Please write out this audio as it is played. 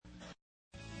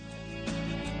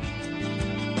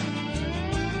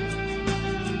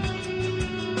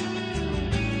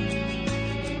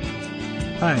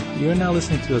Hi, you are now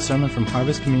listening to a sermon from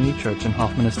Harvest Community Church in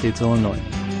Hoffman Estates, Illinois.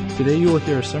 Today you will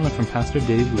hear a sermon from Pastor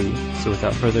Dave Lee, so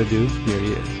without further ado, here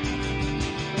he is.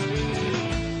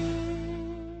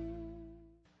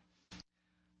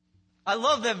 I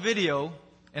love that video,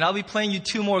 and I'll be playing you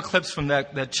 2 more clips from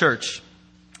that church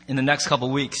in the next couple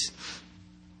weeks.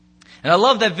 And I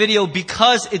love that video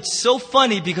because it's so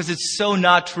funny, because it's so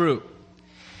not true.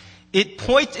 It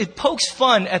pokes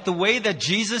fun at the way that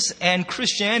Jesus and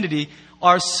Christianity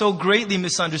are so greatly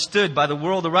misunderstood by the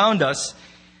world around us.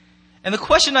 And the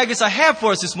question I guess I have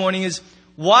for us this morning is,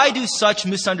 why do such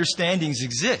misunderstandings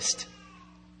exist?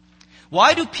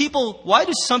 Why do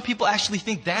some people actually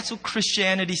think that's what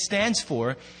Christianity stands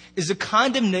for, is a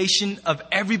condemnation of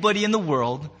everybody in the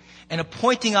world and a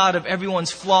pointing out of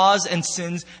everyone's flaws and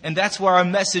sins, and that's where our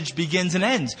message begins and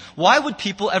ends? Why would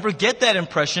people ever get that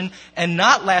impression and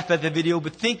not laugh at the video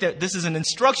but think that this is an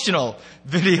instructional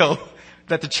video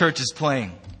that the church is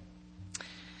playing?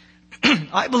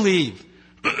 I believe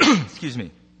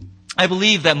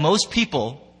that most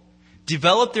people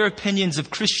develop their opinions of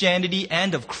Christianity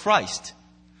and of Christ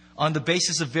on the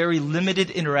basis of very limited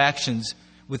interactions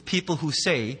with people who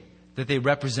say that they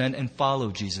represent and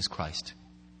follow Jesus Christ.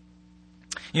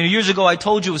 Years ago I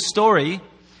told you a story,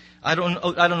 I don't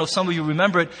know if some of you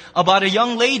remember it, about a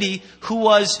young lady who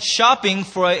was shopping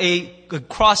for a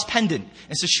cross pendant.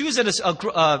 And so she was at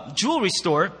a jewelry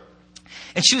store,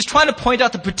 and she was trying to point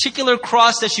out the particular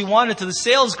cross that she wanted to the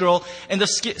sales girl, and the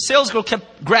sales girl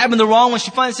kept grabbing the wrong one.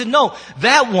 She finally said, "No,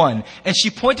 that one." And she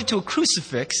pointed to a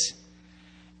crucifix,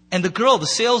 and the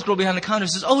sales girl behind the counter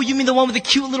says, "Oh, you mean the one with the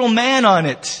cute little man on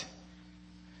it?"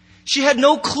 She had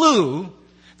no clue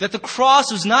that the cross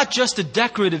was not just a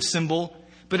decorative symbol,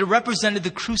 but it represented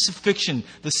the crucifixion,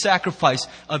 the sacrifice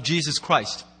of Jesus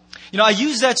Christ. I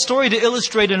use that story to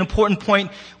illustrate an important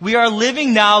point. We are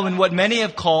living now in what many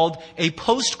have called a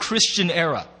post-Christian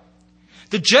era.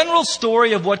 The general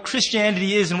story of what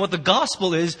Christianity is and what the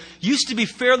gospel is used to be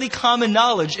fairly common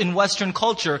knowledge in Western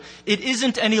culture. It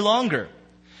isn't any longer.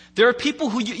 There are people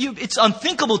who, it's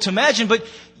unthinkable to imagine, but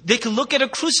they can look at a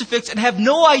crucifix and have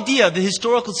no idea the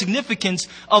historical significance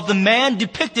of the man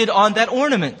depicted on that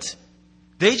ornament.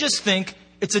 They just think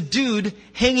it's a dude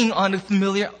hanging on a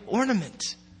familiar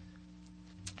ornament.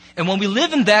 And when we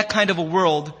live in that kind of a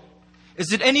world,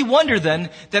 is it any wonder then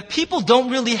that people don't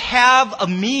really have a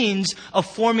means of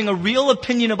forming a real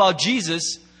opinion about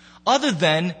Jesus other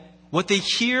than what they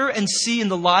hear and see in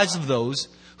the lives of those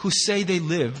who say they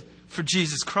live for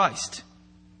Jesus Christ?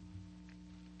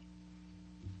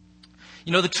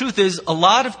 The truth is, a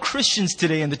lot of Christians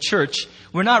today in the church,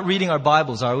 we're not reading our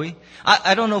Bibles, are we?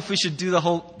 I don't know if we should do the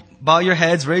whole bow your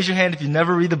heads, raise your hand if you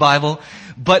never read the Bible.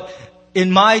 But in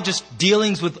my just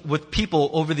dealings with people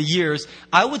over the years,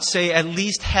 I would say at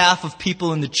least half of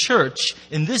people in the church,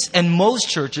 in this and most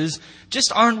churches,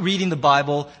 just aren't reading the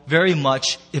Bible very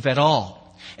much, if at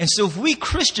all. And so if we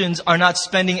Christians are not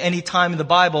spending any time in the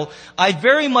Bible, I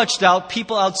very much doubt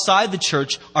people outside the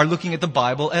church are looking at the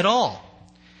Bible at all.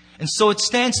 And so it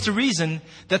stands to reason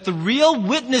that the real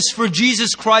witness for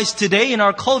Jesus Christ today in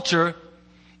our culture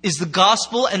is the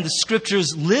gospel and the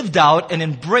scriptures lived out and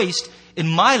embraced in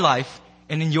my life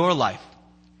and in your life.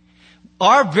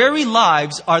 Our very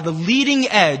lives are the leading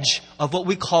edge of what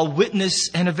we call witness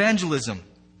and evangelism.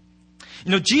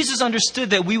 Jesus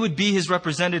understood that we would be His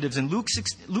representatives. In Luke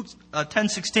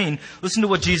 10:16, listen to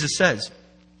what Jesus says.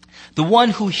 "The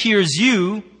one who hears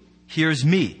you hears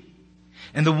me.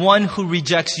 And the one who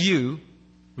rejects you,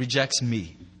 rejects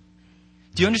me."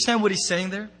 Do you understand what He's saying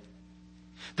there?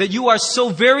 That you are so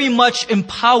very much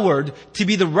empowered to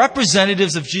be the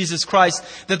representatives of Jesus Christ,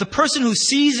 that the person who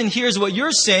sees and hears what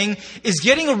you're saying is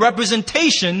getting a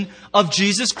representation of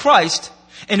Jesus Christ.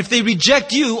 And if they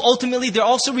reject you, ultimately they're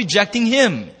also rejecting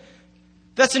Him.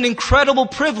 That's an incredible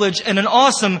privilege and an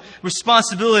awesome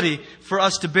responsibility for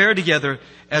us to bear together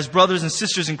as brothers and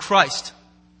sisters in Christ.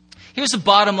 Here's the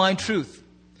bottom line truth.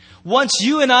 Once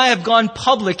you and I have gone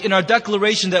public in our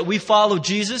declaration that we follow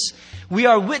Jesus, we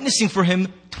are witnessing for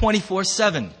Him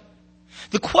 24/7.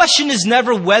 The question is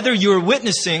never whether you're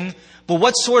witnessing, but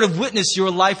what sort of witness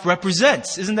your life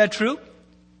represents. Isn't that true?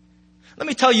 Let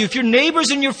me tell you, if your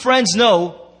neighbors and your friends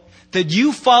know that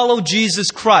you follow Jesus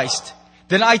Christ,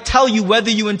 then I tell you, whether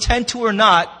you intend to or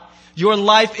not, your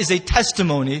life is a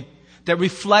testimony that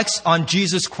reflects on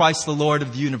Jesus Christ, the Lord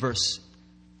of the universe.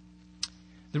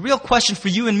 The real question for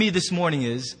you and me this morning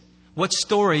is, what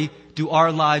story do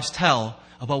our lives tell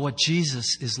about what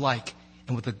Jesus is like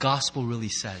and what the gospel really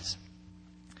says?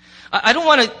 I don't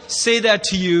want to say that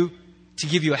to you to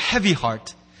give you a heavy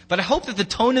heart, But I hope that the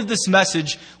tone of this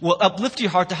message will uplift your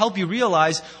heart to help you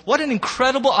realize what an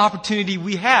incredible opportunity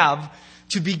we have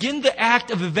to begin the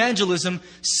act of evangelism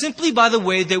simply by the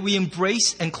way that we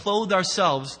embrace and clothe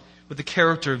ourselves with the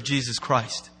character of Jesus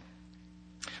Christ.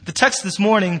 The text this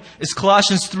morning is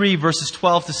Colossians 3, verses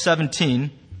 12 to 17.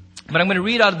 But I'm going to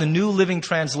read out of the New Living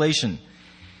Translation.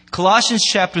 Colossians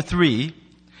chapter 3,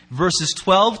 verses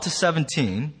 12 to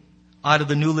 17, out of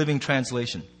the New Living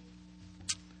Translation.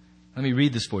 Let me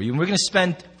read this for you. And we're going to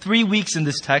spend 3 weeks in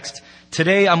this text.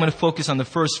 Today I'm going to focus on the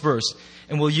first verse.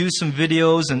 And we'll use some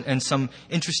videos and some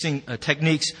interesting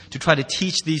techniques to try to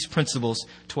teach these principles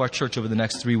to our church over the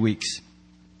next 3 weeks.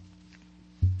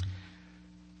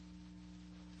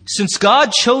 Since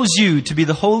God chose you to be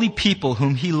the holy people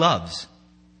whom He loves,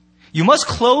 you must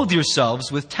clothe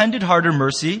yourselves with tender-hearted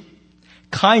mercy,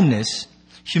 kindness,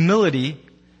 humility,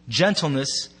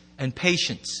 gentleness, and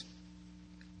patience.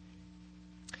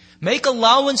 Make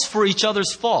allowance for each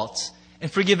other's faults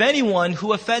and forgive anyone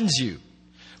who offends you.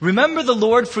 Remember, the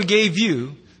Lord forgave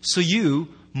you, so you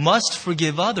must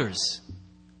forgive others.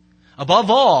 Above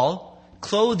all,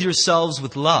 clothe yourselves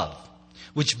with love,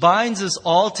 which binds us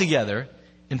all together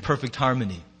in perfect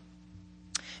harmony.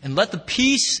 And let the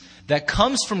peace that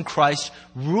comes from Christ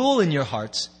rule in your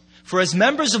hearts. For as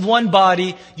members of one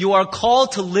body, you are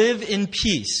called to live in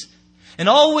peace and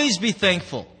always be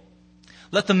thankful.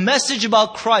 Let the message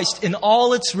about Christ in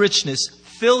all its richness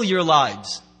fill your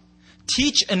lives.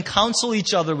 Teach and counsel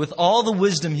each other with all the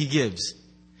wisdom He gives.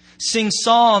 Sing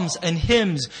psalms and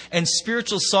hymns and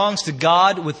spiritual songs to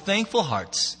God with thankful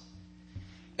hearts.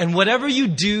 And whatever you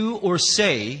do or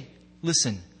say,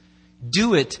 listen,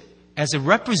 do it as a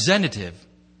representative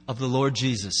of the Lord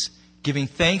Jesus, giving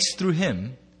thanks through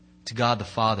Him to God the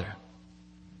Father.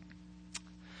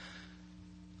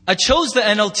 I chose the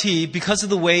NLT because of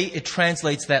the way it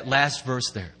translates that last verse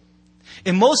there.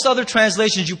 In most other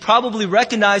translations, you probably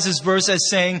recognize this verse as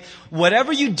saying,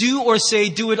 whatever you do or say,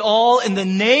 do it all in the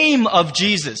name of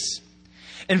Jesus.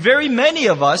 And very many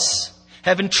of us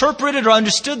have interpreted or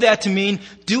understood that to mean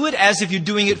do it as if you're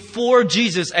doing it for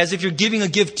Jesus, as if you're giving a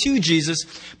gift to Jesus.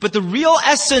 But the real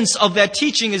essence of that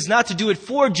teaching is not to do it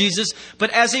for Jesus,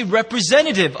 but as a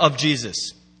representative of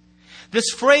Jesus. This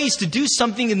phrase, to do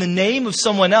something in the name of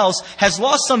someone else, has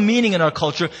lost some meaning in our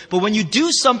culture. But when you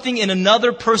do something in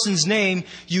another person's name,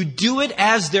 you do it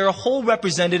as their whole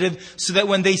representative so that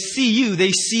when they see you,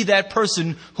 they see that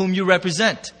person whom you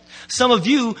represent. Some of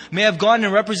you may have gone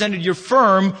and represented your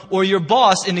firm or your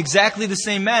boss in exactly the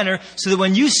same manner so that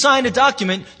when you sign a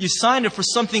document, you sign it for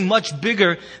something much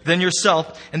bigger than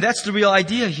yourself. And that's the real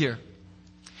idea here.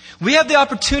 We have the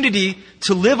opportunity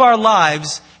to live our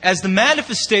lives as the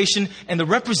manifestation and the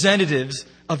representatives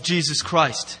of Jesus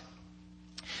Christ.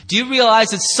 Do you realize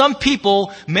that some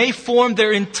people may form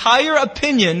their entire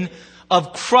opinion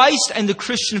of Christ and the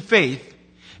Christian faith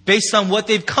based on what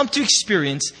they've come to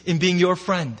experience in being your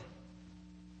friend?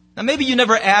 Now, maybe you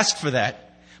never asked for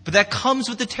that, but that comes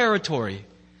with the territory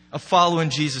of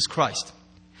following Jesus Christ.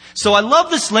 So I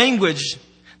love this language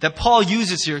that Paul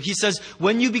uses here. He says,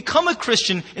 when you become a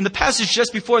Christian, in the passage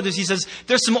just before this, he says,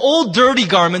 there's some old dirty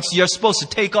garments you're supposed to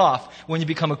take off when you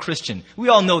become a Christian. We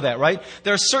all know that, right?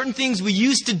 There are certain things we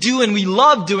used to do and we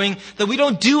love doing that we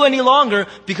don't do any longer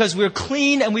because we're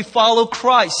clean and we follow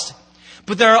Christ.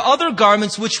 But there are other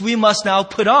garments which we must now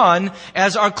put on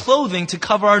as our clothing to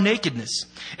cover our nakedness.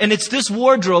 And it's this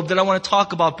wardrobe that I want to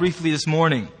talk about briefly this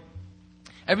morning.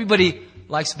 Everybody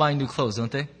likes buying new clothes,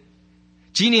 don't they?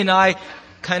 Jeannie and I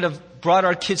kind of brought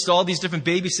our kids to all these different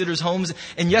babysitters' homes.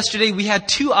 And yesterday we had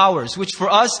 2 hours, which for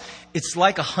us, it's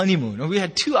like a honeymoon. And we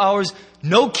had 2 hours,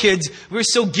 no kids. We were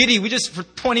so giddy. We just, for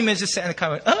 20 minutes, just sat in the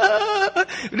car and went,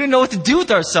 we didn't know what to do with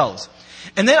ourselves.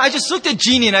 And then I just looked at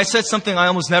Jeannie and I said something I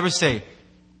almost never say.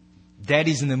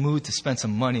 Daddy's in the mood to spend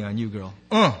some money on you, girl.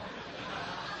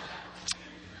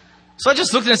 So I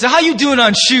just looked at her and said, how you doing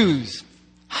on shoes?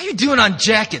 How you doing on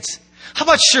jackets? How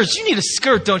about shirts? You need a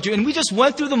skirt, don't you? And we just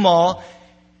went through the mall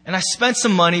and I spent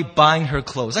some money buying her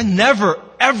clothes. I never,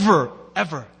 ever,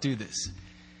 ever do this.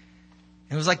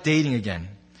 It was like dating again.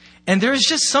 And there's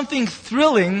just something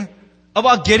thrilling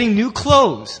about getting new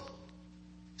clothes.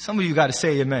 Some of you got to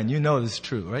say amen. You know this is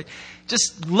true, right?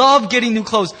 Just love getting new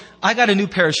clothes. I got a new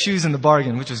pair of shoes in the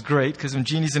bargain, which was great because when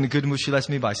Jeannie's in a good mood, she lets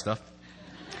me buy stuff.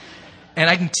 And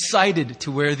I'm excited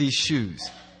to wear these shoes.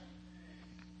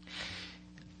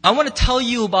 I want to tell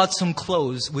you about some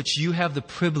clothes which you have the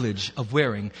privilege of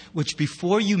wearing, which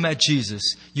before you met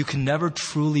Jesus, you can never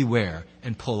truly wear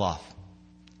and pull off.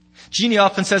 Jeannie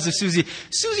often says to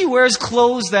Susie wears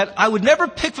clothes that I would never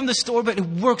pick from the store, but it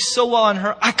works so well on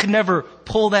her, I could never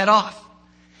pull that off.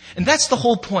 And that's the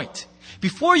whole point.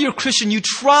 Before you're a Christian, you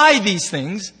try these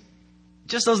things. It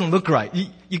just doesn't look right.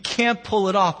 You can't pull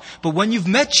it off. But when you've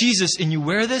met Jesus and you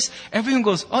wear this, everyone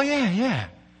goes, oh yeah,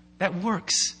 that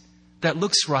works. That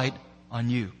looks right on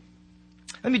you.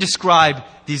 Let me describe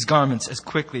these garments as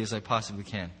quickly as I possibly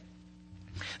can.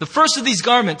 The first of these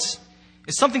garments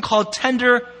is something called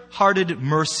tender-hearted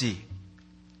mercy.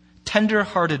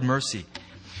 Tender-hearted mercy.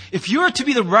 If you are to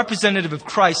be the representative of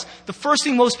Christ, the first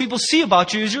thing most people see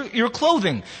about you is your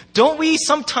clothing. Don't we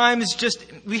sometimes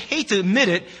we hate to admit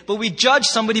it, but we judge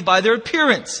somebody by their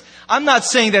appearance. I'm not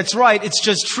saying that's right, it's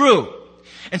just true.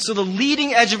 And so the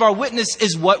leading edge of our witness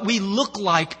is what we look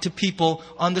like to people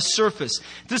on the surface.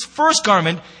 This first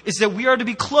garment is that we are to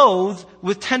be clothed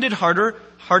with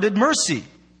tender-hearted mercy.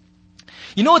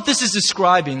 You know what this is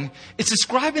describing? It's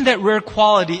describing that rare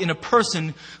quality in a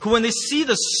person who, when they see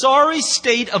the sorry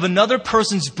state of another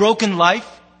person's broken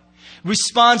life,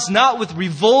 responds not with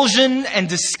revulsion and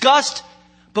disgust,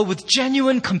 but with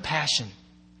genuine compassion.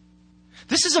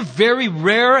 This is a very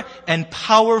rare and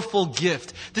powerful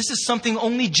gift. This is something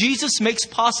only Jesus makes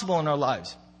possible in our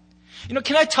lives. You know,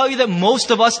 can I tell you that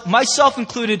most of us, myself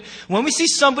included, when we see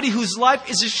somebody whose life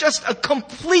is just a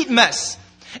complete mess,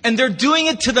 and they're doing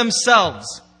it to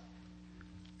themselves,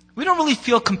 we don't really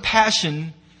feel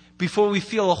compassion before we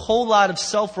feel a whole lot of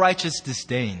self-righteous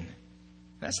disdain.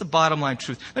 That's the bottom line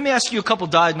truth. Let me ask you a couple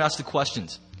diagnostic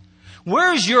questions.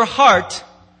 Where is your heart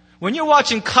when you're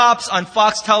watching Cops on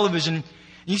Fox television and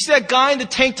you see that guy in the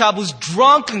tank top who's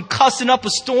drunk and cussing up a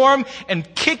storm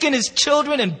and kicking his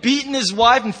children and beating his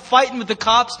wife and fighting with the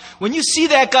cops? When you see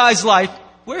that guy's life,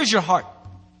 where is your heart?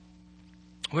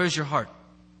 Where is your heart?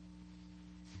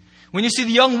 When you see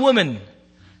the young woman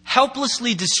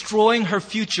helplessly destroying her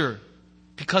future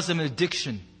because of an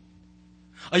addiction.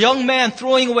 A young man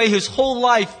throwing away his whole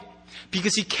life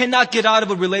because he cannot get out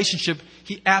of a relationship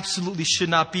he absolutely should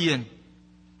not be in.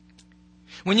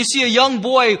 When you see a young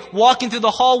boy walking through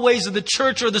the hallways of the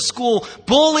church or the school,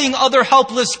 bullying other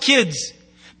helpless kids,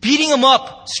 beating them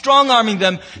up, strong-arming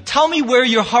them, tell me where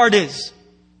your heart is.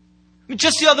 I mean,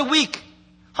 just the other week,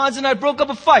 Hans and I broke up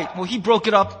a fight. Well, he broke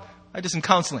it up. I did some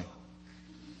counseling.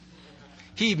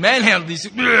 He manhandled these,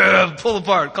 pull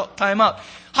apart, time out.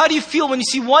 How do you feel when you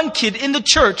see one kid in the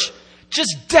church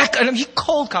just he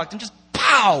cold-cocked him, just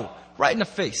pow, right in the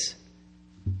face?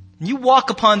 And you walk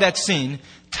upon that scene,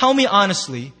 tell me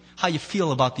honestly how you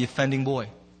feel about the offending boy.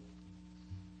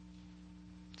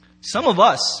 Some of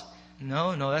us,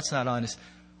 no, that's not honest.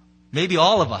 Maybe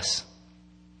all of us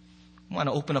want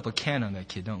to open up a can on that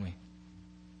kid, don't we?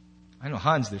 I know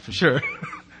Hans did for sure.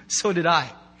 So did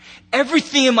I.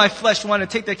 Everything in my flesh wanted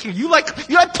to take that kid. You like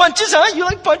punches, huh? You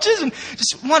like punches? And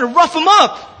just want to rough him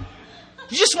up.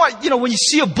 You just want, when you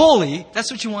see a bully,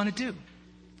 that's what you want to do.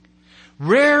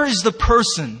 Rare is the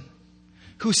person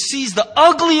who sees the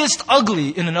ugliest ugly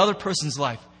in another person's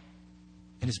life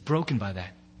and is broken by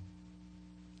that.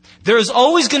 There is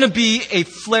always going to be a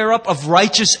flare-up of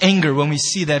righteous anger when we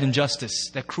see that injustice,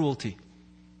 that cruelty.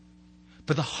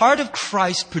 But the heart of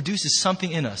Christ produces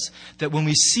something in us that when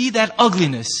we see that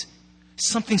ugliness,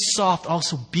 something soft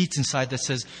also beats inside that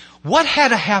says, what had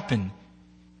to happen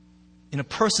in a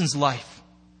person's life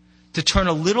to turn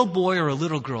a little boy or a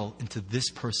little girl into this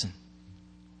person?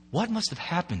 What must have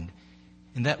happened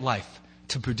in that life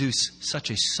to produce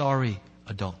such a sorry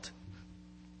adult?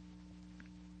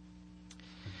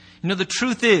 The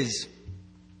truth is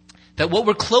that what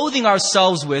we're clothing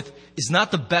ourselves with is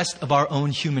not the best of our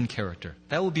own human character.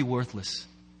 That would be worthless.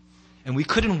 And we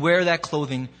couldn't wear that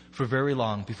clothing for very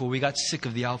long before we got sick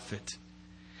of the outfit.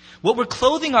 What we're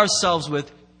clothing ourselves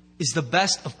with is the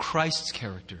best of Christ's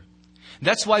character.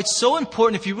 That's why it's so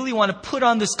important, if you really want to put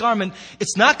on this garment,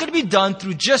 it's not going to be done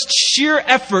through just sheer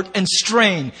effort and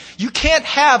strain. You can't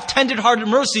have tender-hearted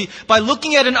mercy by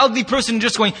looking at an ugly person and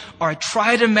just going, all right,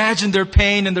 try to imagine their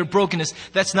pain and their brokenness.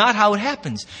 That's not how it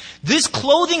happens. This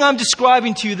clothing I'm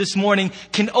describing to you this morning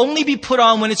can only be put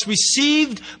on when it's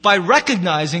received by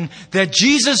recognizing that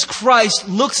Jesus Christ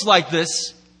looks like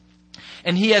this,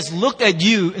 and He has looked at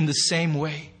you in the same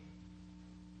way.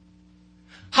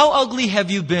 How ugly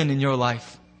have you been in your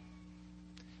life?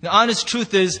 The honest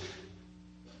truth is,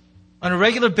 on a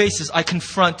regular basis, I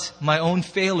confront my own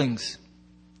failings.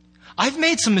 I've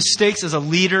made some mistakes as a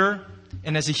leader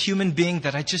and as a human being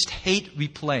that I just hate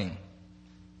replaying.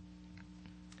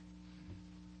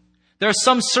 There are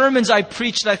some sermons I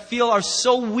preach that I feel are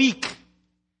so weak,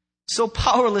 so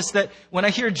powerless, that when I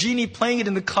hear Jeannie playing it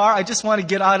in the car, I just want to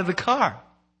get out of the car.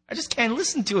 I just can't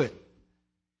listen to it.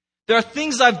 There are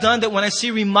things I've done that when I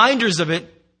see reminders of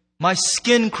it, my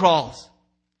skin crawls.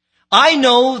 I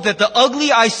know that the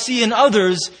ugly I see in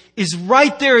others is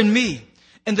right there in me.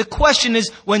 And the question is,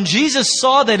 when Jesus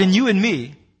saw that in you and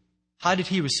me, how did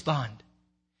he respond?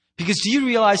 Because do you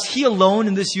realize he alone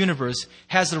in this universe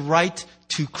has the right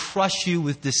to crush you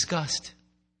with disgust?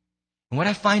 And what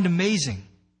I find amazing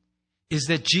is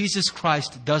that Jesus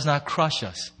Christ does not crush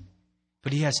us,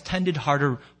 but he has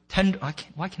tender-hearted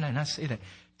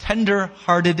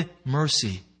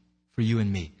mercy for you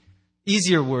and me.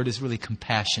 Easier word is really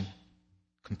compassion.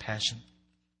 Compassion.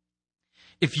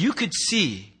 If you could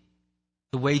see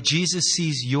the way Jesus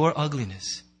sees your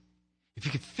ugliness, if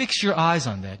you could fix your eyes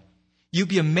on that, you'd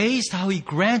be amazed how he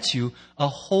grants you a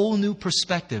whole new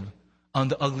perspective on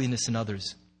the ugliness in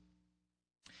others.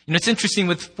 You know, it's interesting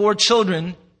with 4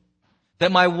 children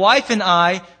that my wife and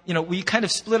I, we kind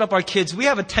of split up our kids. We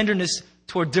have a tenderness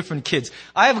toward different kids.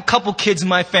 I have a couple kids in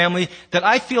my family that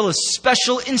I feel a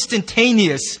special,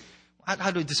 instantaneous,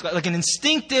 how do I describe, like an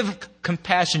instinctive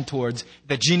compassion towards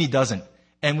that Jeannie doesn't.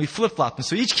 And we flip-flop them,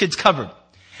 so each kid's covered.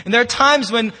 And there are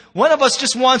times when one of us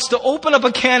just wants to open up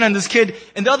a can on this kid,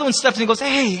 and the other one steps in and goes,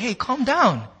 hey, calm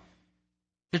down.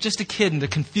 They're just a kid and they're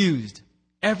confused.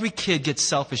 Every kid gets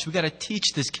selfish. We've got to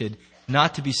teach this kid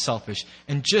not to be selfish.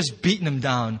 And just beating them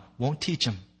down won't teach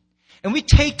him. And we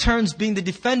take turns being the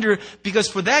defender because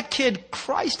for that kid,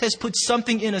 Christ has put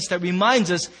something in us that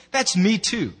reminds us, that's me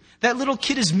too. That little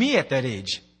kid is me at that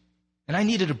age. And I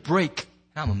needed a break.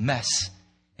 And I'm a mess.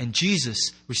 And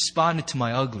Jesus responded to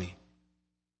my ugly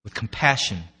with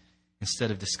compassion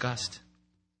instead of disgust.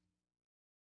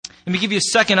 Let me give you a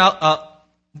second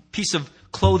piece of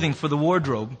clothing for the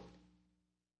wardrobe.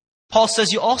 Paul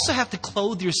says you also have to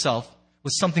clothe yourself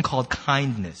with something called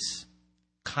kindness.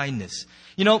 Kindness.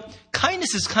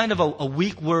 Kindness is kind of a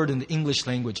weak word in the English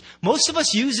language. Most of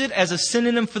us use it as a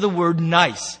synonym for the word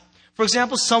nice. For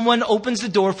example, someone opens the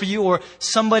door for you, or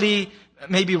somebody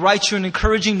maybe writes you an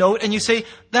encouraging note, and you say,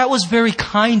 that was very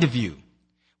kind of you.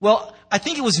 Well, I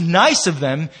think it was nice of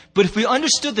them, but if we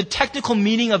understood the technical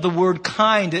meaning of the word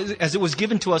kind as it was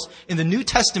given to us in the New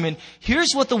Testament,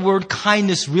 here's what the word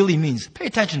kindness really means. Pay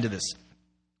attention to this.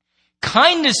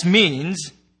 Kindness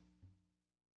means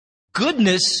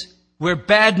goodness where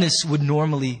badness would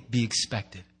normally be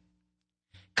expected.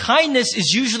 Kindness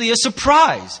is usually a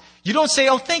surprise. You don't say,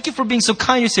 oh, thank you for being so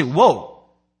kind. You say, whoa,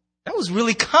 that was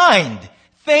really kind.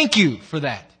 Thank you for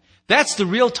that. That's the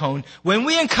real tone. When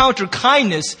we encounter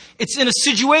kindness, it's in a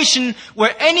situation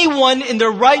where anyone in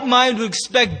their right mind would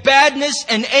expect badness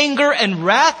and anger and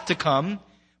wrath to come.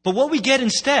 But what we get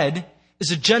instead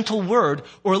is a gentle word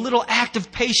or a little act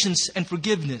of patience and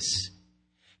forgiveness.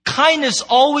 Kindness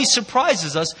always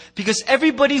surprises us because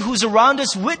everybody who's around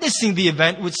us witnessing the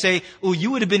event would say, oh,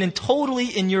 you would have been totally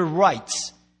in your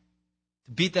rights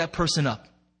to beat that person up,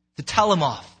 to tell them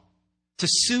off, to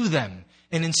sue them.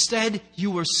 And instead, you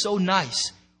were so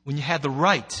nice when you had the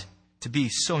right to be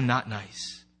so not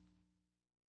nice.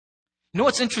 You know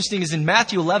what's interesting is in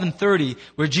Matthew 11:30,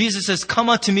 where Jesus says, come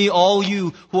unto me, all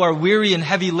you who are weary and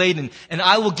heavy laden, and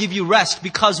I will give you rest.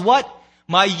 Because what?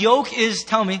 My yoke is,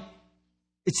 tell me,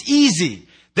 it's easy.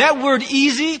 That word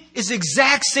easy is the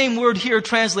exact same word here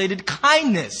translated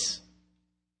kindness.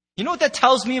 You know what that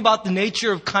tells me about the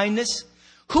nature of kindness?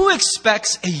 Who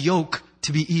expects a yoke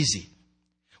to be easy?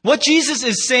 What Jesus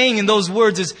is saying in those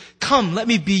words is, come, let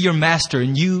me be your master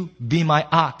and you be my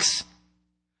ox.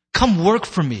 Come work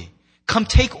for me. Come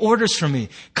take orders from me.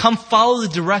 Come follow the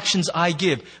directions I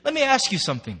give. Let me ask you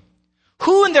something.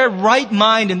 Who in their right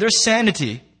mind and their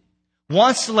sanity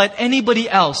wants to let anybody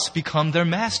else become their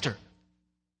master?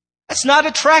 That's not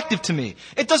attractive to me.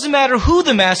 It doesn't matter who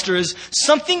the master is.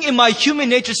 Something in my human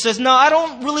nature says, no, I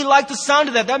don't really like the sound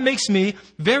of that. That makes me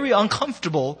very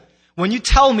uncomfortable. When you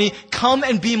tell me, come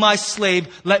and be my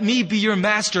slave, let me be your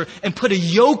master, and put a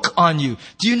yoke on you.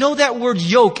 Do you know that word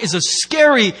yoke is a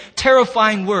scary,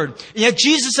 terrifying word? And yet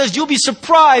Jesus says you'll be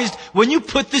surprised when you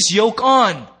put this yoke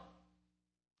on.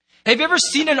 Have you ever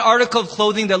seen an article of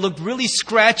clothing that looked really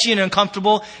scratchy and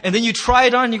uncomfortable, and then you try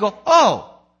it on and you go,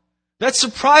 oh, that's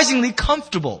surprisingly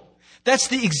comfortable. That's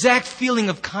the exact feeling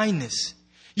of kindness.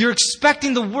 You're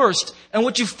expecting the worst, and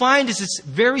what you find is it's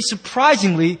very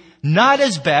surprisingly not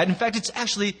as bad. In fact, it's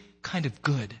actually kind of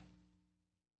good.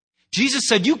 Jesus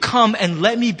said, you come and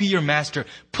let me be your master.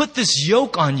 Put this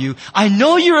yoke on you. I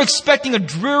know you're expecting a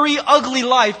dreary, ugly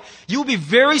life. You'll be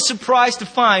very surprised to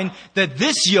find that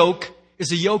this yoke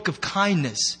is a yoke of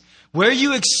kindness. Where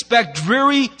you expect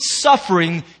dreary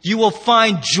suffering, you will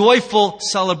find joyful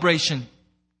celebration.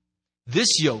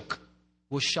 This yoke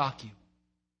will shock you.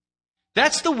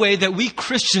 That's the way that we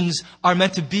Christians are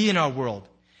meant to be in our world.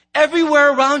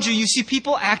 Everywhere around you, you see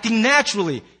people acting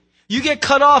naturally. You get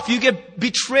cut off, you get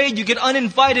betrayed, you get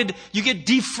uninvited, you get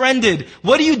defriended.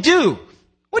 What do?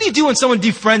 What do you do when someone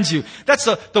defriends you? That's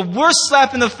the worst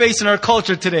slap in the face in our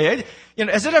culture today.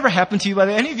 Has it ever happened to you, by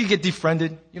the way? Any of you get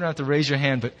defriended? You don't have to raise your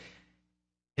hand, but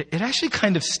it actually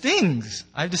kind of stings.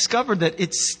 I've discovered that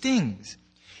it stings.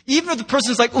 Even if the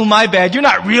person's like, oh, my bad, you're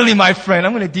not really my friend,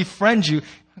 I'm going to defriend you.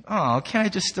 Oh, can't I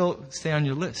just still stay on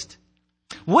your list?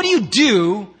 What do you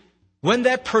do when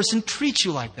that person treats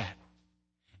you like that?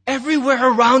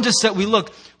 Everywhere around us that we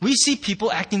look, we see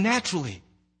people acting naturally.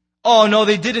 Oh, no,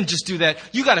 they didn't just do that.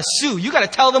 You got to sue. You got to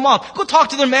tell them off. Go talk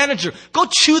to their manager. Go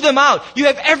chew them out. You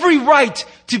have every right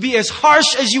to be as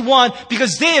harsh as you want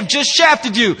because they have just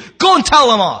shafted you. Go and tell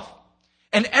them off.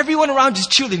 And everyone around is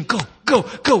cheerleading. Go,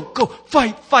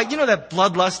 fight. You know that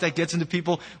bloodlust that gets into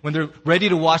people when they're ready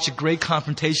to watch a great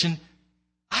confrontation?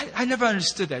 I never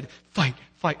understood that. Fight.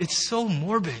 It's so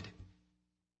morbid.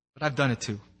 But I've done it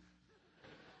too.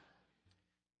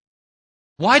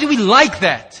 Why do we like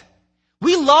that?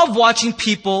 We love watching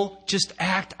people just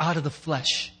act out of the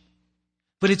flesh.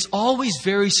 But it's always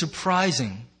very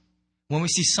surprising when we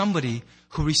see somebody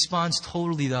who responds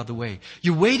totally the other way.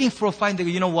 You're waiting for a fight and they go,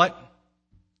 you know what?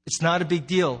 It's not a big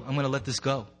deal. I'm going to let this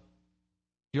go.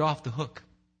 You're off the hook.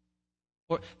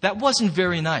 Or, that wasn't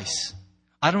very nice.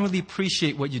 I don't really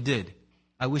appreciate what you did.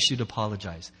 I wish you'd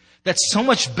apologize. That's so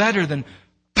much better than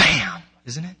bam,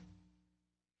 isn't it?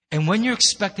 And when you're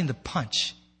expecting the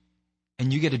punch,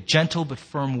 and you get a gentle but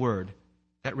firm word,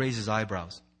 that raises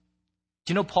eyebrows.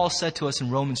 Do you know Paul said to us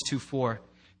in Romans 2:4,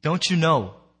 don't you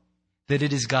know that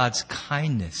it is God's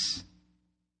kindness,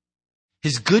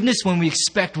 His goodness when we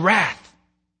expect wrath,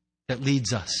 that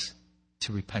leads us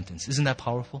to repentance? Isn't that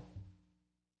powerful?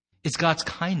 It's God's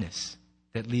kindness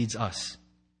that leads us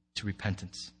to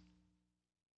repentance.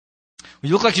 Well,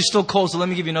 you look like you're still cold, so let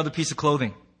me give you another piece of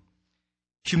clothing.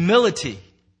 Humility.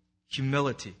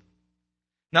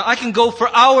 Now, I can go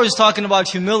for hours talking about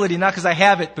humility, not because I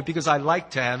have it, but because I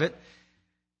like to have it.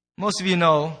 Most of you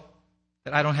know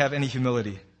that I don't have any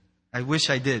humility. I wish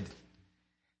I did.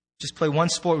 Just play one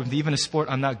sport with me, even a sport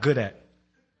I'm not good at,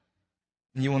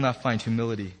 and you will not find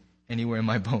humility anywhere in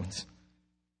my bones.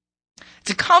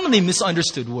 It's a commonly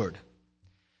misunderstood word.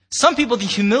 Some people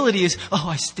think humility is, oh,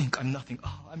 I stink, I'm nothing.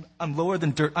 Oh, I'm lower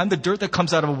than dirt. I'm the dirt that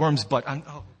comes out of a worm's butt. And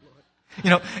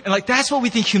like that's what we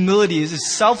think humility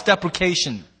is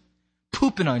self-deprecation,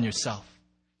 pooping on yourself,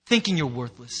 thinking you're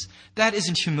worthless. That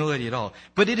isn't humility at all.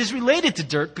 But it is related to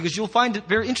dirt because you'll find it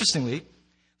very interestingly.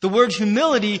 The word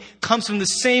humility comes from the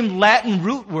same Latin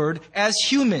root word as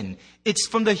human. It's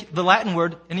from the Latin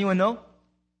word, anyone know?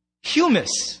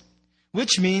 Humus,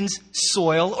 which means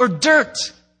soil or dirt.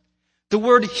 The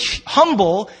word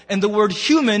humble and the word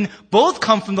human both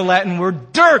come from the Latin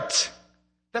word dirt.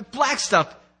 That black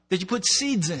stuff that you put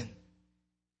seeds in.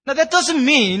 Now that doesn't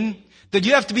mean that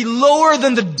you have to be lower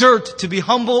than the dirt to be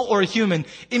humble or human.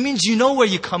 It means you know where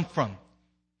you come from.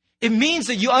 It means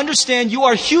that you understand you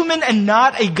are human and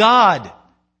not a God.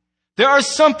 There are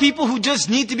some people who just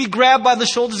need to be grabbed by the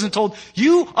shoulders and told,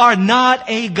 you are not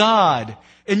a God.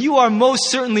 And you are most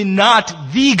certainly not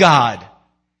the God.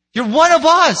 You're one of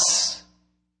us.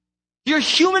 You're a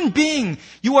human being.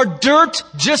 You are dirt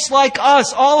just like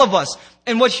us, all of us.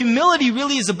 And what humility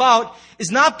really is about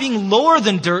is not being lower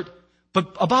than dirt,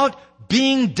 but about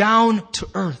being down to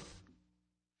earth.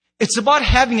 It's about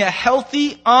having a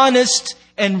healthy, honest,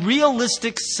 and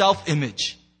realistic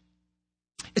self-image.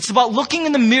 It's about looking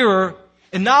in the mirror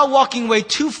and not walking away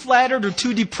too flattered or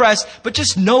too depressed, but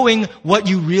just knowing what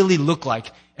you really look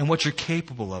like and what you're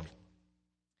capable of.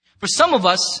 For some of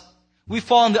us, we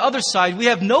fall on the other side. We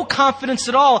have no confidence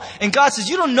at all. And God says,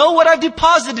 you don't know what I've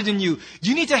deposited in you.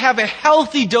 You need to have a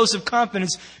healthy dose of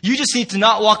confidence. You just need to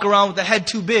not walk around with the head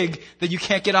too big that you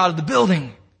can't get out of the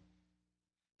building.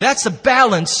 That's the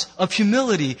balance of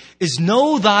humility, is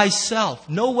know thyself.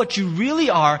 Know what you really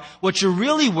are, what you're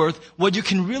really worth, what you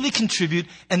can really contribute,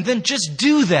 and then just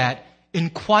do that in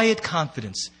quiet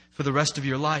confidence for the rest of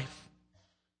your life.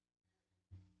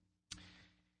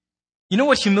 You know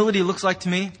what humility looks like to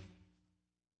me?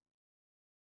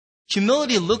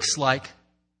 Humility looks like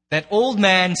that old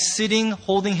man sitting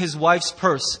holding his wife's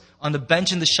purse on the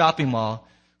bench in the shopping mall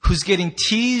who's getting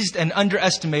teased and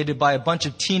underestimated by a bunch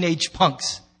of teenage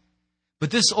punks. But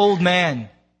this old man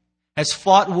has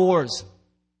fought wars.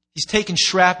 He's taken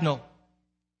shrapnel.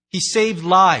 He saved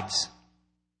lives.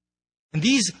 And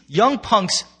these young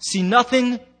punks see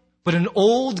nothing but an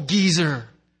old geezer,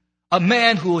 a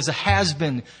man who was a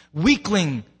has-been,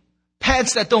 weakling,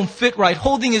 pants that don't fit right,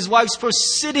 holding his wife's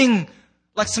purse, sitting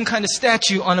like some kind of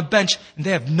statue on a bench, and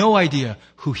they have no idea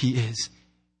who he is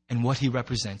and what he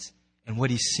represents and what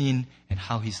he's seen and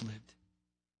how he's lived.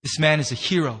 This man is a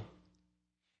hero.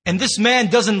 And this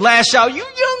man doesn't lash out, you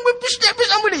young whippersnappers,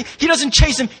 I'm He doesn't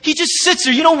chase him. He just sits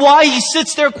there. You know why he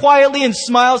sits there quietly and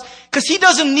smiles? Because he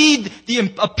doesn't need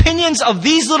the opinions of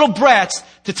these little brats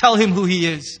to tell him who he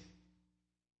is.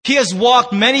 He has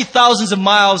walked many thousands of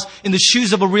miles in the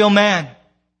shoes of a real man.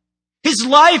 His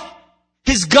life,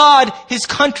 his God, his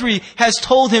country has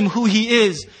told him who he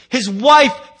is. His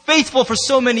wife, faithful for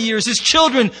so many years. His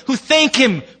children who thank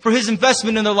him for his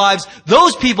investment in their lives.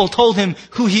 Those people told him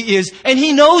who he is, and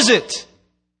he knows it.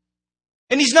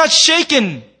 And he's not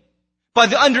shaken by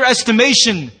the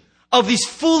underestimation of these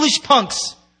foolish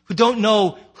punks who don't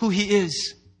know who he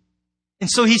is. And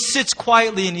so he sits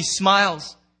quietly and he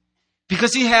smiles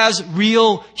because he has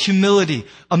real humility.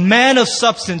 A man of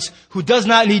substance who does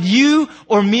not need you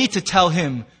or me to tell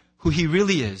him who he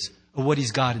really is or what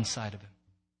he's got inside of him.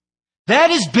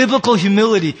 That is biblical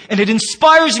humility, and it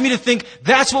inspires me to think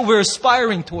that's what we're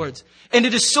aspiring towards. And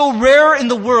it is so rare in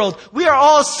the world. We are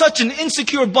all such an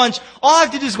insecure bunch. All I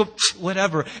have to do is go,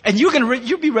 whatever. And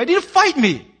you'll be ready to fight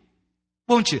me.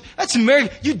 Won't you? That's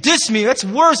American. You diss me. That's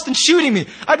worse than shooting me.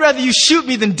 I'd rather you shoot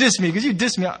me than diss me, because you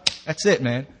diss me. That's it,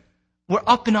 man. We're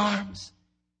up in arms.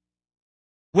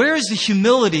 Where is the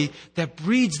humility that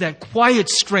breeds that quiet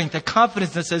strength, that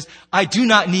confidence that says, I do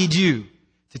not need you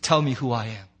to tell me who I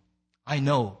am. I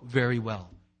know very well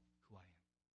who I am.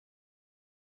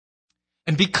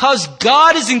 And because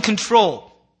God is in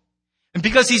control, and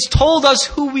because He's told us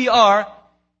who we are,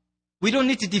 we don't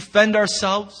need to defend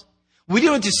ourselves. We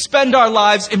don't need to spend our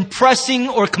lives impressing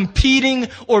or competing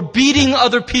or beating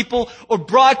other people or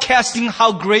broadcasting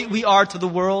how great we are to the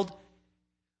world.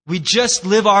 We just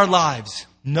live our lives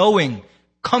knowing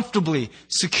comfortably,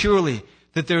 securely,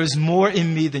 that there is more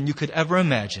in me than you could ever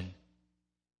imagine.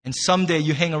 And someday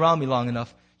you hang around me long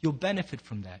enough, you'll benefit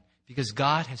from that because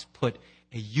God has put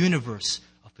a universe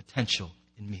of potential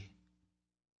in me.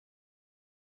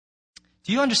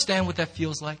 Do you understand what that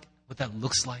feels like? What that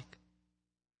looks like?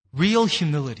 Real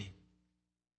humility.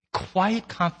 Quiet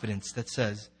confidence that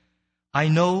says, I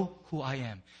know who I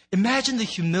am. Imagine the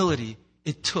humility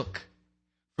it took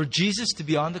for Jesus to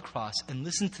be on the cross and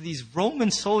listen to these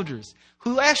Roman soldiers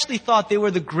who actually thought they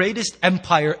were the greatest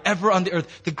empire ever on the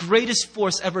earth, the greatest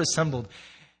force ever assembled.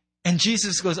 And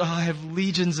Jesus goes, I have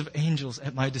legions of angels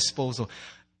at my disposal.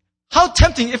 How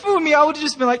tempting. If it were me, I would have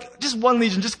just been like, just one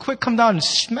legion, just quick, come down and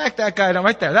smack that guy down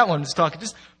right there. That one is talking.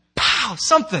 Just pow,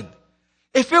 something.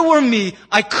 If it were me,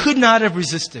 I could not have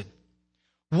resisted.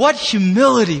 What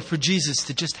humility for Jesus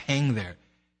to just hang there.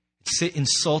 Sit,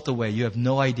 insult away. You have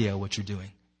no idea what you're doing.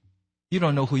 You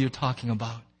don't know who you're talking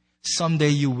about. Someday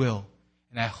you will.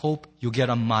 And I hope you'll get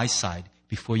on my side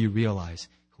before you realize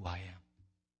who I am.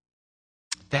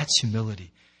 That's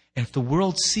humility. And if the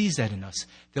world sees that in us,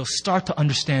 they'll start to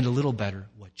understand a little better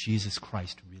what Jesus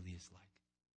Christ really is like.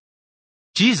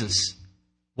 Jesus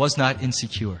was not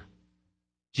insecure.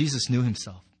 Jesus knew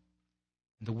himself.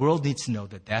 And the world needs to know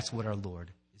that that's what our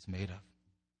Lord is made of.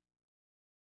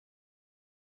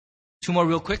 Two more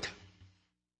real quick.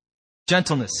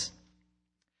 Gentleness.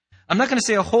 I'm not going to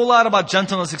say a whole lot about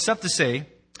gentleness except to say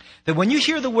that when you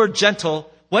hear the word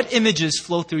gentle, what images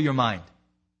flow through your mind?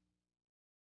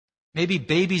 Maybe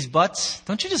babies' butts.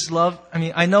 Don't you just love,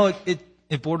 I know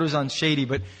it borders on shady,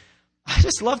 but I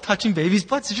just love touching babies'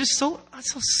 butts. They're just so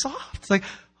soft. It's like,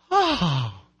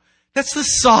 oh, that's the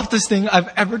softest thing I've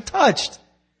ever touched.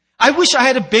 I wish I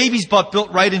had a baby's butt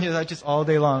built right in here. I just all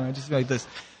day long. I just like this.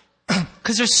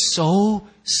 Because they're so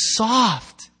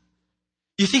soft.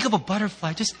 You think of a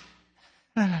butterfly, just...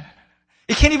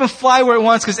 It can't even fly where it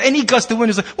wants because any gust of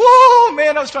wind is like, whoa,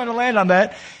 man, I was trying to land on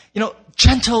that.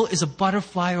 Gentle is a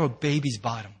butterfly or a baby's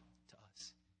bottom to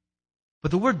us.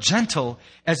 But the word gentle,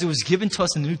 as it was given to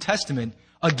us in the New Testament,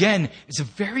 again, is a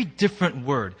very different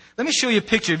word. Let me show you a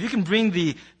picture. If you can bring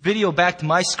the video back to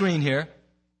my screen here,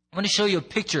 I want to show you a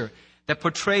picture that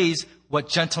portrays what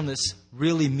gentleness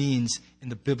really means in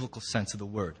the biblical sense of the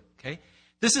word. Okay?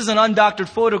 This is an undoctored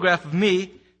photograph of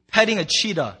me petting a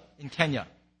cheetah in Kenya.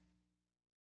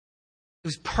 It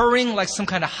was purring like some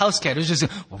kind of house cat. It was just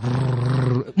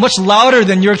much louder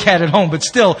than your cat at home, but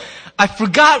still, I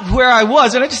forgot where I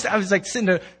was, and I was like sitting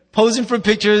there posing for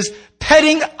pictures,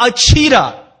 petting a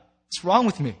cheetah. What's wrong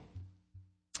with me?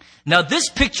 Now, this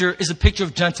picture is a picture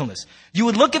of gentleness. You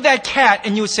would look at that cat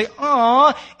and you would say,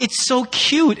 "Aw, it's so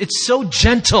cute. It's so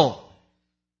gentle."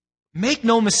 Make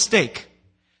no mistake,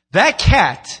 that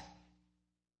cat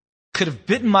could have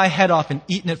bitten my head off and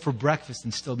eaten it for breakfast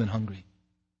and still been hungry.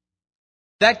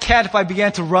 That cat, if I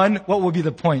began to run, what would be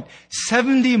the point?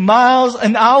 70 miles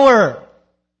an hour.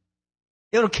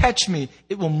 It'll catch me.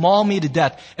 It will maul me to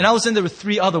death. And I was in there with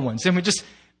 3 other ones. And we just,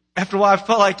 after a while, I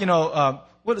felt like,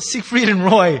 Siegfried and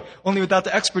Roy, only without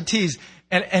the expertise.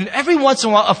 And every once in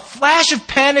a while, a flash of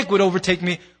panic would overtake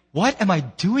me. What am I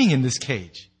doing in this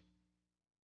cage?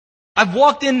 I've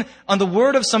walked in on the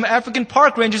word of some African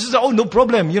park rangers who say, oh, no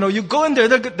problem. You go in there,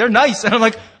 they're nice. And I'm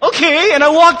like, okay. And I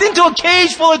walked into a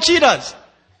cage full of cheetahs.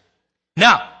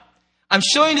 Now, I'm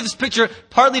showing you this picture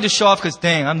partly to show off because,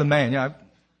 dang, I'm the man. I've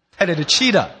petted a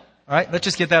cheetah. All right, let's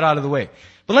just get that out of the way.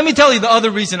 But let me tell you the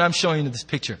other reason I'm showing you this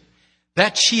picture.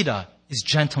 That cheetah is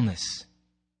gentleness.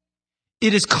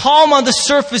 It is calm on the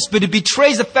surface, but it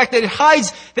betrays the fact that it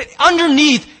hides that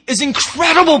underneath is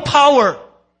incredible power.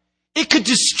 It could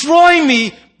destroy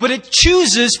me, but it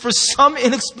chooses for some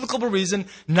inexplicable reason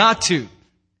not to.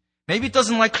 Maybe it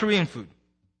doesn't like Korean food.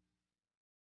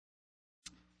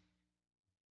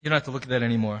 You don't have to look at that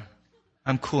anymore.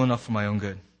 I'm cool enough for my own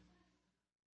good.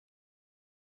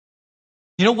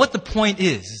 You know what the point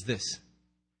is this.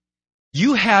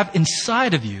 You have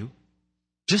inside of you,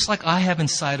 just like I have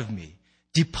inside of me,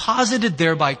 deposited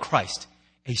there by Christ,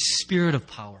 a spirit of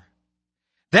power.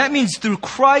 That means through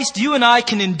Christ, you and I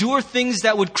can endure things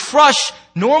that would crush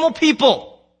normal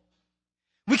people.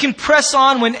 We can press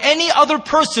on when any other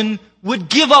person would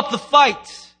give up the fight.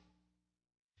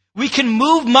 We can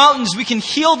move mountains. We can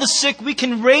heal the sick. We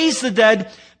can raise the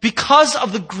dead because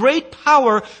of the great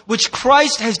power which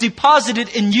Christ has deposited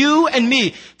in you and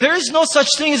me. There is no such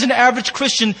thing as an average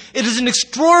Christian. It is an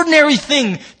extraordinary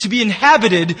thing to be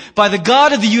inhabited by the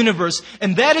God of the universe.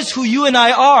 And that is who you and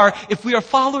I are if we are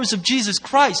followers of Jesus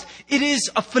Christ. It is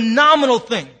a phenomenal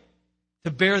thing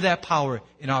to bear that power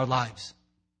in our lives.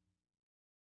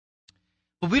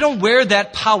 But we don't wear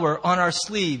that power on our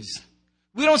sleeves.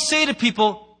 We don't say to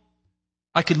people,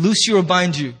 I could loose you or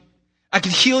bind you. I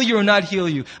could heal you or not heal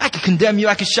you. I could condemn you.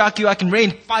 I could shock you. I can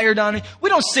rain fire down on you. We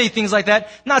don't say things like that.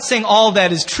 Not saying all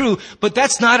that is true, but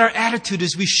that's not our attitude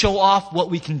as we show off what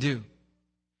we can do.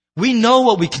 We know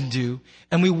what we can do,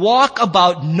 and we walk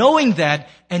about knowing that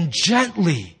and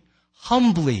gently,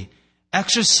 humbly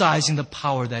exercising the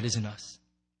power that is in us.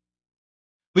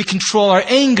 We control our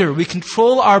anger. We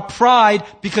control our pride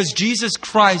because Jesus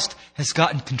Christ has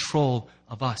gotten control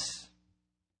of us.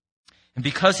 And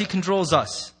because He controls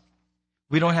us,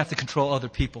 we don't have to control other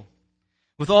people.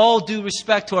 With all due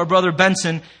respect to our brother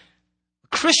Benson, a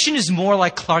Christian is more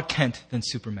like Clark Kent than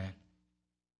Superman.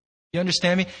 You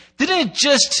understand me? Didn't it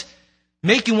just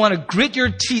make you want to grit your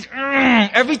teeth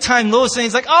every time Lois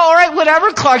Lane's like, oh, all right,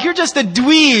 whatever, Clark, you're just a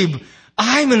dweeb.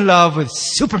 I'm in love with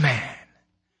Superman. And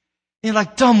you're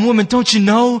like, dumb woman, don't you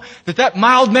know that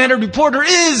mild-mannered reporter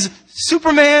is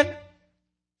Superman?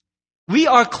 We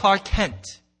are Clark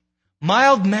Kent.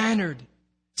 Mild-mannered,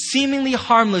 seemingly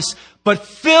harmless, but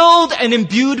filled and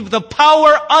imbued with a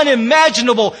power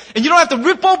unimaginable. And you don't have to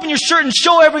rip open your shirt and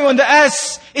show everyone the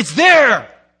S. It's there.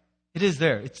 It is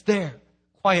there. It's there.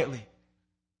 Quietly.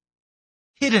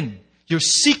 Hidden. Your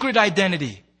secret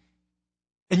identity.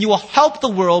 And you will help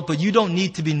the world, but you don't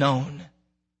need to be known.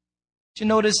 Did you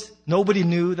notice nobody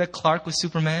knew that Clark was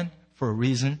Superman? For a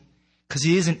reason. Because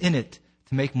he isn't in it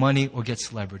to make money or get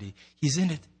celebrity. He's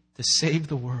in it to save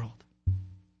the world.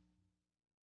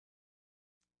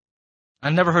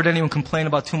 I've never heard anyone complain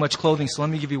about too much clothing, so let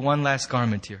me give you one last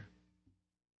garment here.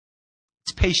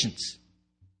 It's patience.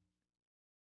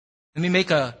 Let me make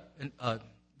a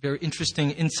very interesting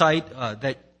insight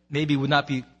that maybe would not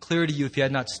be clear to you if you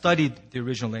had not studied the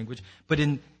original language. But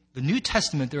in the New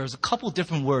Testament, there is a couple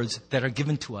different words that are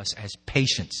given to us as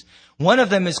patience. One of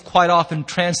them is quite often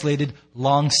translated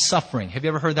long-suffering. Have you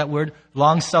ever heard that word?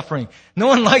 Long-suffering. No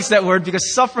one likes that word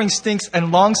because suffering stinks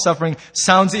and long-suffering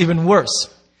sounds even worse.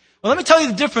 Well, let me tell you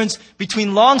the difference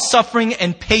between long-suffering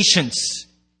and patience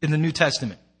in the New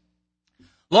Testament.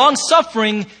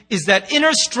 Long-suffering is that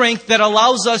inner strength that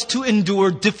allows us to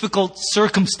endure difficult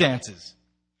circumstances.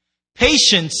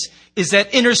 Patience is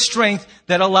that inner strength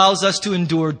that allows us to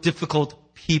endure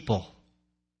difficult people.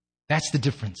 That's the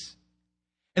difference.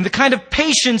 And the kind of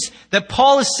patience that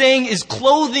Paul is saying is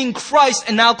clothing Christ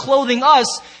and now clothing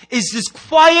us is this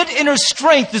quiet inner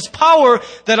strength, this power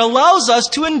that allows us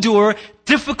to endure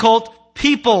difficult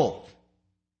people.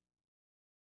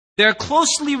 They're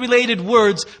closely related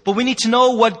words, but we need to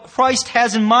know what Christ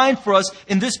has in mind for us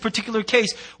in this particular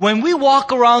case. When we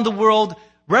walk around the world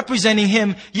representing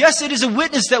Him, yes, it is a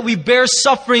witness that we bear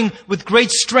suffering with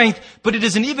great strength, but it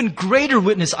is an even greater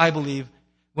witness, I believe,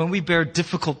 when we bear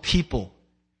difficult people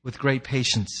with great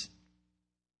patience.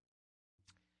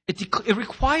 It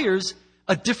requires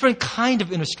a different kind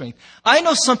of inner strength. I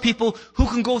know some people who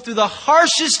can go through the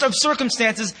harshest of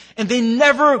circumstances and they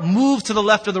never move to the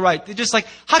left or the right. They're just like,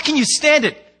 how can you stand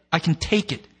it? I can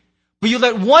take it. But you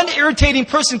let one irritating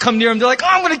person come near them, they're like, oh,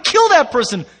 I'm going to kill that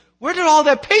person. Where did all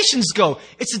that patience go?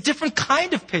 It's a different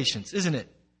kind of patience, isn't it?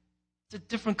 It's a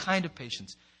different kind of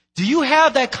patience. Do you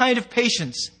have that kind of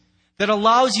patience that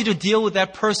allows you to deal with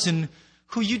that person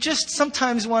who you just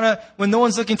sometimes want to, when no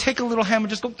one's looking, take a little hammer,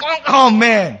 just go, oh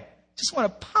man, just want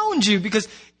to pound you because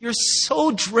you're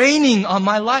so draining on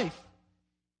my life.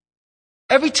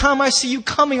 Every time I see you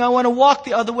coming, I want to walk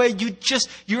the other way.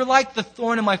 You're like the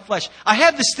thorn in my flesh. I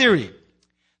have this theory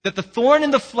that the thorn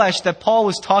in the flesh that Paul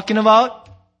was talking about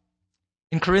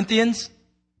in Corinthians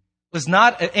was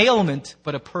not an ailment,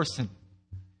 but a person.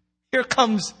 Here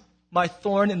comes my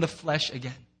thorn in the flesh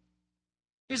again.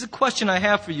 Here's a question I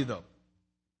have for you, though.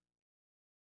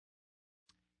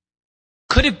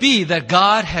 Could it be that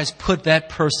God has put that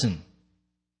person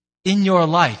in your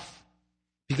life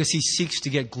because he seeks to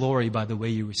get glory by the way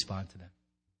you respond to them?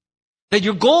 That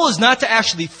your goal is not to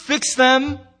actually fix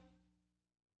them,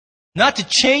 not to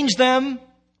change them,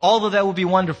 although that would be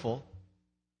wonderful,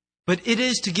 but it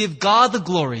is to give God the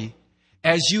glory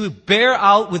as you bear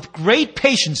out with great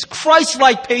patience,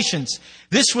 Christ-like patience,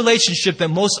 this relationship that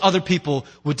most other people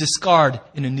would discard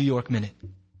in a New York minute.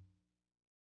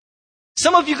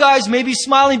 Some of you guys may be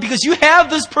smiling because you have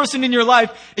this person in your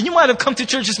life, and you might have come to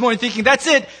church this morning thinking, that's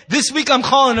it. This week I'm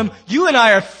calling him. You and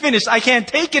I are finished. I can't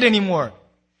take it anymore.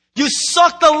 You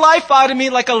suck the life out of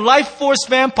me like a life force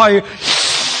vampire.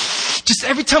 Just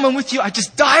every time I'm with you, I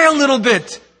just die a little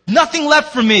bit. Nothing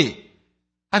left for me.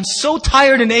 I'm so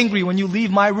tired and angry when you leave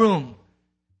my room.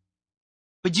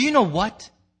 But do you know what?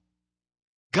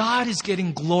 God is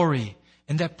getting glory,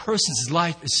 and that person's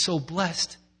life is so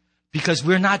blessed because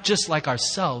we're not just like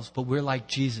ourselves, but we're like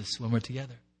Jesus when we're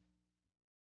together.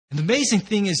 And the amazing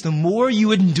thing is, the more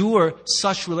you endure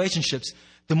such relationships,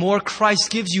 the more Christ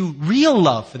gives you real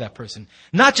love for that person.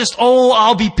 Not just, oh,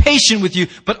 I'll be patient with you,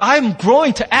 but I'm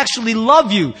growing to actually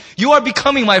love you. You are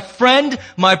becoming my friend,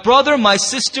 my brother, my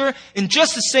sister, in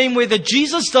just the same way that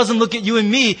Jesus doesn't look at you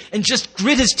and me and just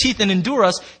grit his teeth and endure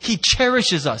us. He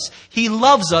cherishes us. He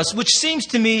loves us, which seems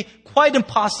to me quite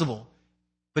impossible,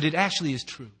 but it actually is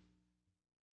true.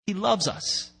 He loves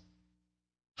us.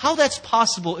 How that's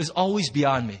possible is always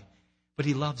beyond me, but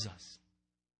he loves us.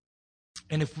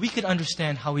 And if we could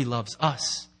understand how he loves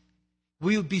us,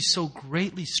 we would be so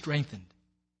greatly strengthened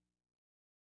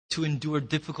to endure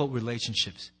difficult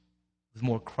relationships with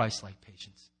more Christ-like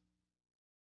patience.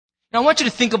 Now, I want you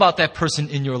to think about that person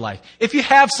in your life. If you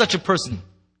have such a person,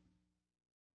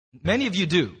 many of you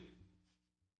do,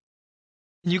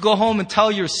 and you go home and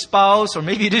tell your spouse, or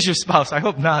maybe it is your spouse, I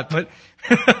hope not, but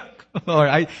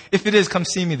if it is, come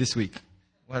see me this week.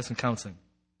 We'll have some counseling.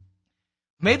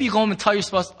 Maybe you go home and tell your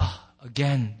spouse,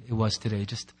 again, it was today,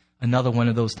 just another one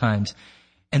of those times.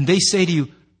 And they say to you,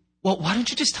 well, why don't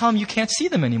you just tell them you can't see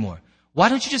them anymore? Why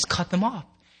don't you just cut them off?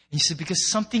 And you say, because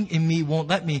something in me won't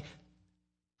let me.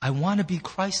 I want to be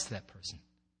Christ to that person.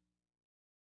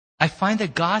 I find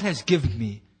that God has given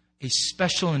me a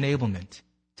special enablement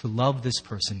to love this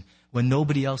person when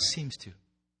nobody else seems to.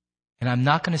 And I'm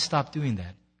not going to stop doing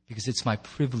that because it's my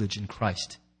privilege in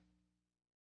Christ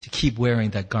to keep wearing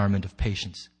that garment of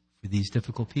patience for these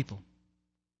difficult people.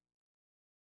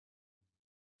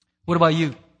 What about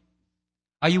you?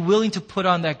 Are you willing to put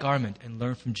on that garment and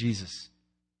learn from Jesus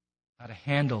how to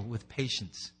handle with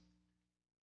patience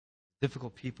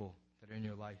difficult people that are in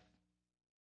your life?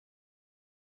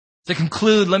 To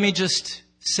conclude, let me just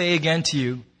say again to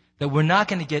you that we're not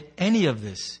going to get any of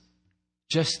this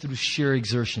just through sheer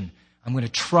exertion. I'm going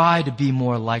to try to be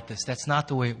more like this. That's not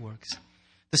the way it works.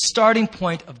 The starting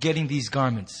point of getting these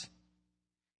garments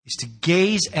is to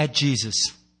gaze at Jesus,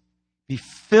 be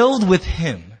filled with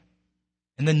him,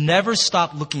 and then never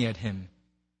stop looking at him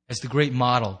as the great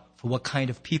model for what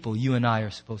kind of people you and I are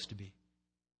supposed to be.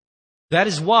 That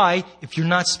is why, if you're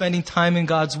not spending time in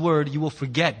God's Word, you will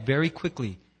forget very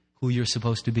quickly who you're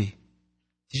supposed to be.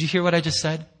 Did you hear what I just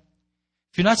said?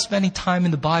 If you're not spending time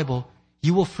in the Bible,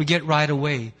 you will forget right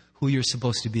away who you're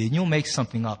supposed to be, and you'll make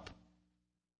something up.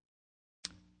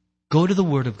 Go to the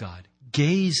Word of God.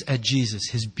 Gaze at Jesus,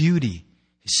 his beauty,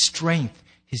 his strength,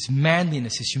 his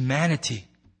manliness, his humanity.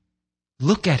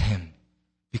 Look at him.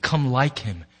 Become like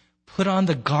him. Put on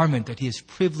the garment that he has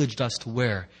privileged us to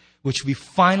wear, which we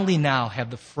finally now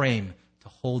have the frame to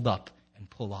hold up and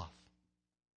pull off.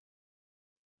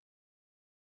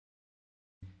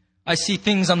 I see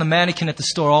things on the mannequin at the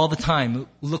store all the time. It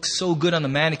looks so good on the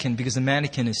mannequin because the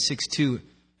mannequin is 6'2"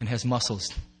 and has muscles.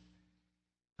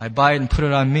 I buy it and put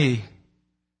it on me,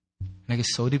 and I get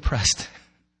so depressed.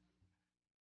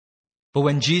 But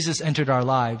when Jesus entered our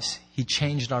lives, he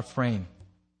changed our frame.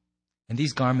 And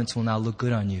these garments will now look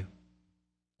good on you.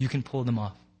 You can pull them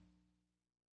off.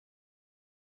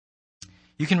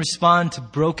 You can respond to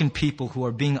broken people who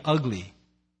are being ugly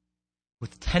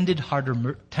with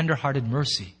tender-hearted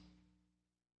mercy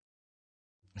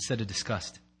instead of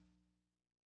disgust.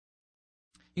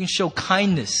 You can show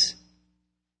kindness.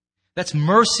 That's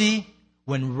mercy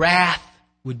when wrath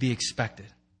would be expected.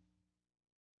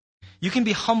 You can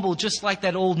be humble just like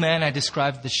that old man I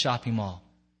described at the shopping mall,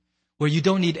 where you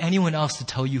don't need anyone else to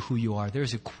tell you who you are.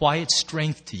 There's a quiet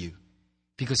strength to you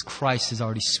because Christ has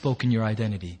already spoken your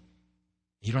identity.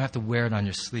 You don't have to wear it on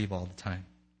your sleeve all the time.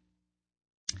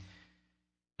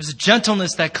 There's a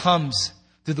gentleness that comes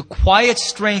through the quiet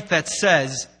strength that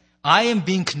says, I am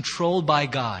being controlled by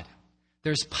God.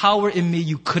 There's power in me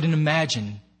you couldn't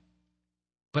imagine,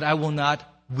 but I will not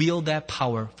wield that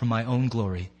power for my own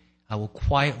glory. I will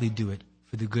quietly do it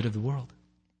for the good of the world.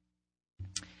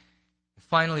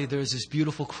 Finally, there's this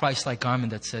beautiful Christ-like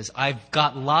garment that says, I've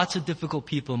got lots of difficult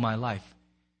people in my life,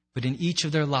 but in each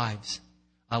of their lives,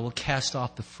 I will cast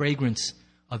off the fragrance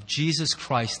of Jesus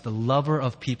Christ, the lover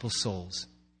of people's souls,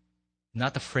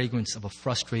 not the fragrance of a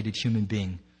frustrated human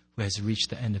being who has reached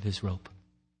the end of his rope.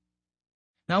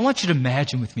 Now, I want you to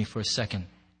imagine with me for a second,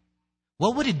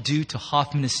 what would it do to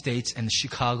Hoffman Estates and the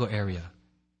Chicago area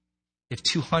if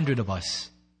 200 of us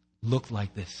looked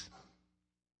like this?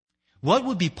 What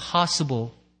would be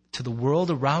possible to the world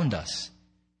around us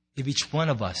if each one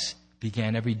of us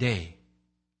began every day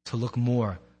to look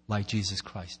more like Jesus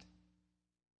Christ?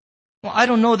 Well, I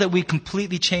don't know that we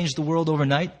completely changed the world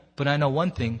overnight, but I know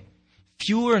one thing.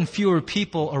 Fewer and fewer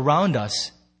people around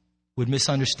us would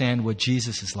misunderstand what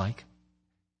Jesus is like.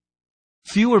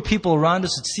 Fewer people around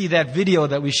us would see that video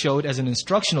that we showed as an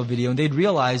instructional video, and they'd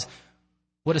realize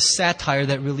what a satire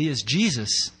that really is.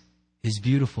 Jesus is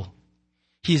beautiful.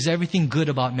 He is everything good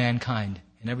about mankind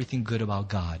and everything good about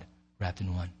God wrapped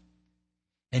in one.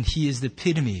 And He is the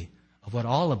epitome of what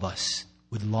all of us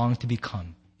would long to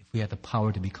become if we had the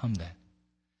power to become that.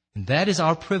 And that is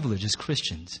our privilege as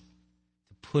Christians,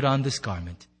 to put on this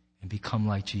garment and become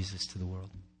like Jesus to the world.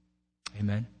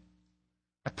 Amen.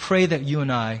 I pray that you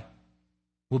and I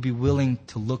will be willing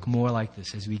to look more like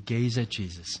this as we gaze at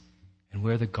Jesus and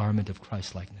wear the garment of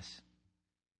Christ-likeness.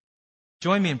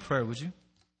 Join me in prayer, would you?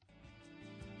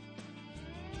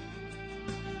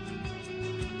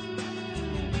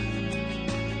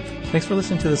 Thanks for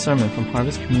listening to the sermon from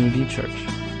Harvest Community Church.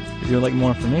 If you would like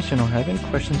more information or have any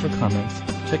questions or comments,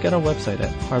 check out our website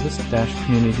at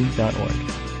harvest-community.org.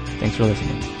 Thanks for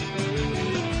listening.